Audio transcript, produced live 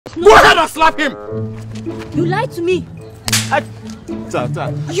No. Go ahead and slap him! You lied to me. Sir.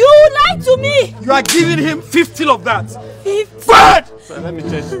 You lied to me! You are giving him 15 of that. 15? Go ahead! Sir, let me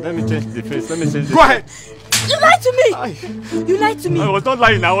change the face. Let me change the Go ahead! You lied to me! You lied to me! I was not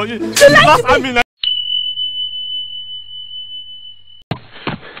lying now. You lied to me!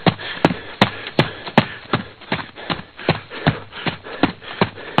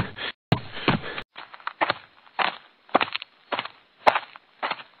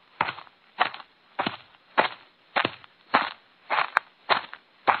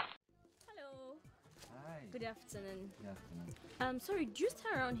 Good afternoon. Sorry, do you stay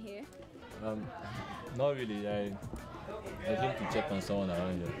around here? Not really. I came to check on someone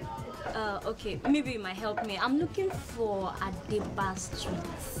around here. Okay, maybe you might help me. I'm looking for Adeba Street.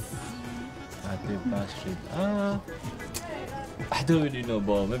 Adeba Street? I don't really know,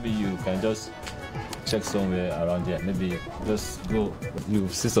 but maybe you can just check somewhere around here. Maybe just go. You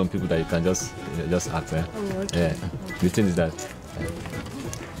see some people that you can just ask. Oh, okay. Yeah. The thing is that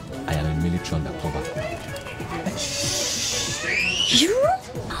I am a military undercover. You?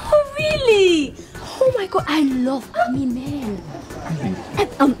 Oh, really? Oh my God, I love army men.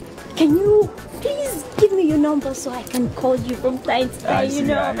 Can you please give me your number so I can call you from time to time, you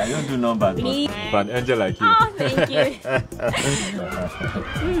know? I don't do numbers, but an angel like you. Oh, thank you.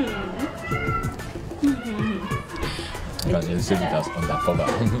 You can save it as undercover.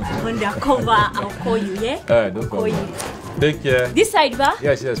 Undercover, I'll call you, yeah? No problem. Take care. This side, ba?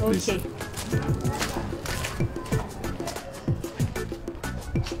 Yes, please. Okay.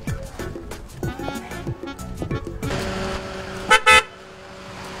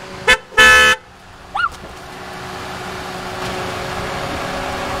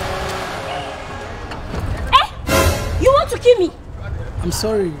 Kill me. I'm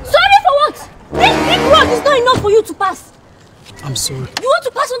sorry. Sorry for what? This big road is not enough for you to pass. I'm sorry. You want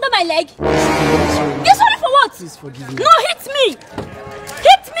to pass under my leg? You're sorry for what? Please forgive me. No, hit me.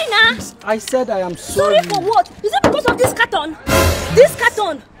 Hit me now. Please, I said I am sorry. Sorry for what? Is it because of this carton? This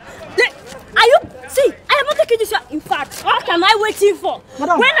carton? Are you? See, I am not taking this. In fact, what am I waiting for?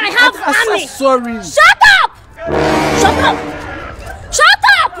 Madam, when I have army. I'm sorry. Shut up! Shut up! Shut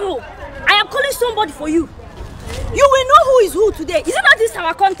up! I am calling somebody for you. You will know who is who today. Is it not this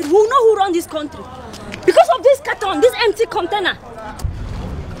our country? We will know who runs this country. Because of this carton, this empty container.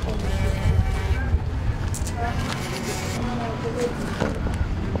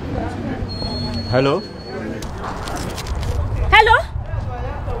 Hello? Hello?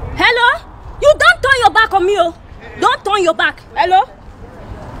 Hello? You don't turn your back on me, oh. Don't turn your back. Hello?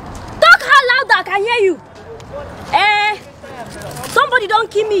 Talk how loud I can hear you. Somebody don't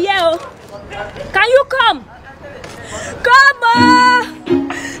kill me here, oh. Can you come? Come on!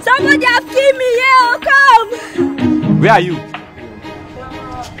 Somebody have killed me here, oh, come! Where are you?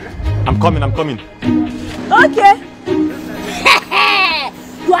 I'm coming. Okay.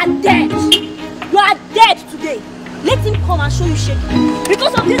 You are dead. You are dead today. Let him come and show you shit.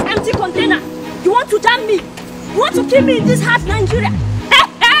 Because of this empty container, you want to damn me. You want to kill me in this hard Nigeria.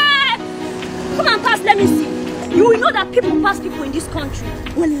 Come and pass, let me see. You will know that people pass people in this country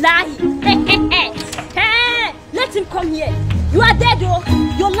will lie. Let him come here. You are dead, oh.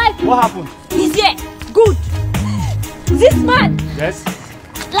 Your life. What happened? He's here. Good. This man. Yes.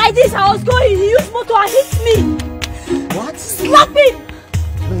 Like this, I was going. He used motor and hit me. What? Slap him.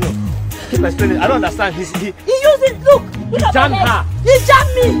 No. Keep explaining. I don't understand. He used it. Look. He jammed her. He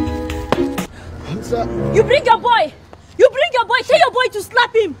jammed me. Sir. You bring your boy. Tell your boy to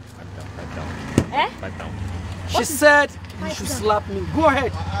slap him. Back down. She said you should slap me. Go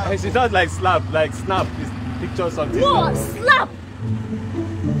ahead. She does like slap, like snap. Picture something. No, slap.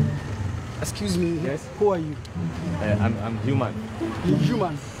 Excuse me. Yes. Who are you? I'm human. You're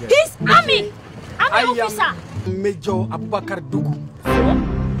human. Yes. He's army officer. I am Major Abubakar Dugu.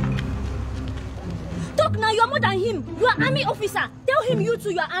 Talk now. You're more than him. You are army officer. Tell him you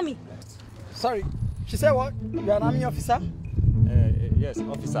too. You are army. Sorry. She said what? You are an army officer? Yes,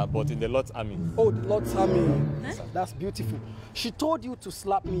 officer, but in the Lord's army. Oh, the Lord's army. That's beautiful. She told you to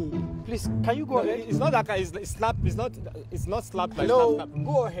slap me. Please, can you go ahead? It's not that kind. It's slap. It's not slap like no, slap.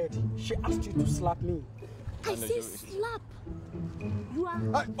 Go ahead. She asked you to slap me. I say slap. You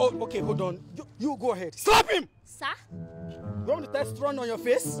are. Okay, hold on. You go ahead. Slap him. Sir? You want the test run on your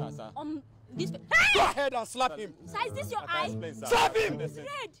face? Sir. This. Go ahead and slap him. Sir, is this your eye? Explain, sir. Slap him. It's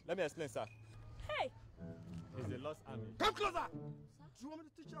red. Let me explain, sir. Hey. It's the Lord's army. Come closer. Do you want me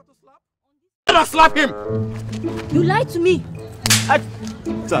to teach you how to slap? Slap him! You lied to me.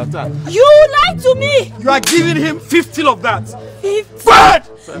 Sir. You lied to me. You are giving him 15 of that. 15? Go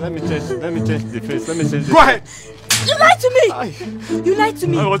ahead! Sir, let me change the face. Let me change the Go ahead! You lied to me! You lied to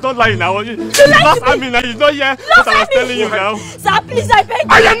me! I was not lying now. You lied to me! Army now, he's not here. What I was telling you now. Sir, please, I beg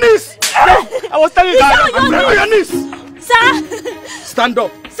you! On your knees! I was telling you that. On your knees! Sir! Stand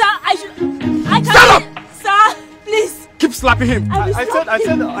up. Sir, I can't. Stand up! Sir, please! Keep slapping him. I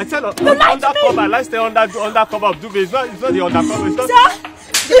said undercover. Let's stay undercover of Dube. It's not the undercover. It's not. Sir!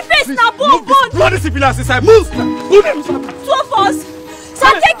 The face now, bone! Bloody civilians inside. Move! Move him! 2 of us!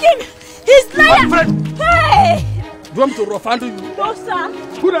 Sir, take him! He's liar! My friend. Hey! Do you want me to rough handle you? No, sir!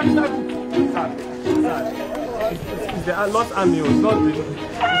 Put him inside. It's the lost army. It's not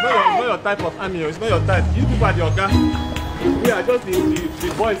your type of army. It's not your type. You people are the organ. We are just the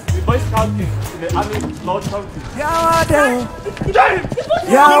boys scouting in the army lost something. Yawa Del.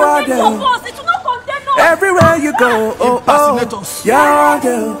 Yawa Del. It will not contain us! Everywhere you go, Impersonators. Yawa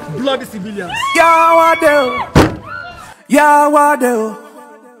Del. Bloody civilians. Yawa Del. Yawa Del.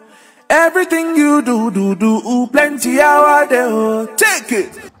 Everything you do, plenty Yawa Del. Take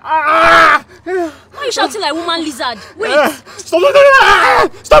it. Why are you shouting like woman lizard? Wait! Stop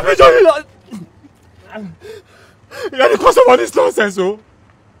it, Johnny! You are the cause of all this nonsense, oh!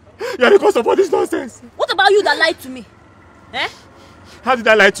 You are the cause of all this nonsense! What about you that lied to me? Eh? How did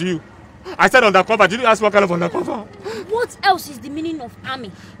I lie to you? I said undercover. Did you ask what kind of undercover? What else is the meaning of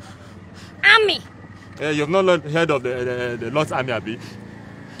army? Army! You've not heard of the Lord's Army, Abi?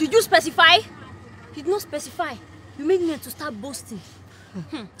 Did you specify? You did not specify. You made me to start boasting.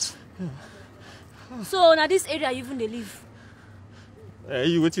 So now this area you even they live.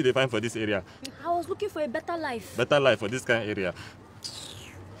 You what you find for this area? I was looking for a better life. Better life for this kind of area.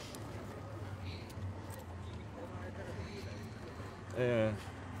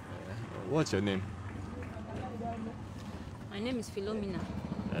 What's your name? My name is Philomena.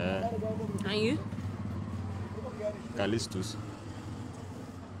 And you? Kalistus.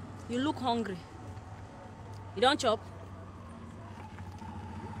 You look hungry. You don't chop?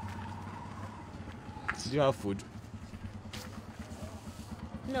 Do you have food?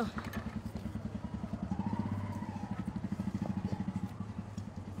 No.